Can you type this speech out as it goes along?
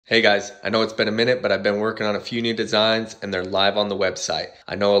Hey guys, I know it's been a minute, but I've been working on a few new designs and they're live on the website.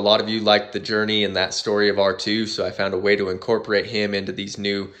 I know a lot of you liked the journey and that story of R2, so I found a way to incorporate him into these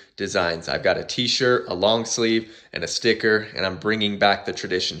new designs. I've got a t-shirt, a long sleeve, and a sticker, and I'm bringing back the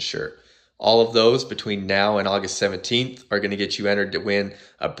tradition shirt. All of those between now and August 17th are going to get you entered to win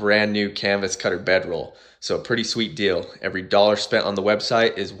a brand new canvas cutter bedroll. So a pretty sweet deal. Every dollar spent on the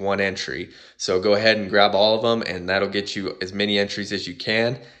website is one entry. So go ahead and grab all of them and that'll get you as many entries as you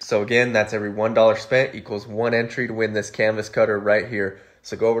can. So again, that's every $1 spent equals one entry to win this canvas cutter right here.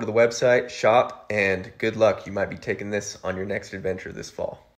 So go over to the website, shop, and good luck. You might be taking this on your next adventure this fall.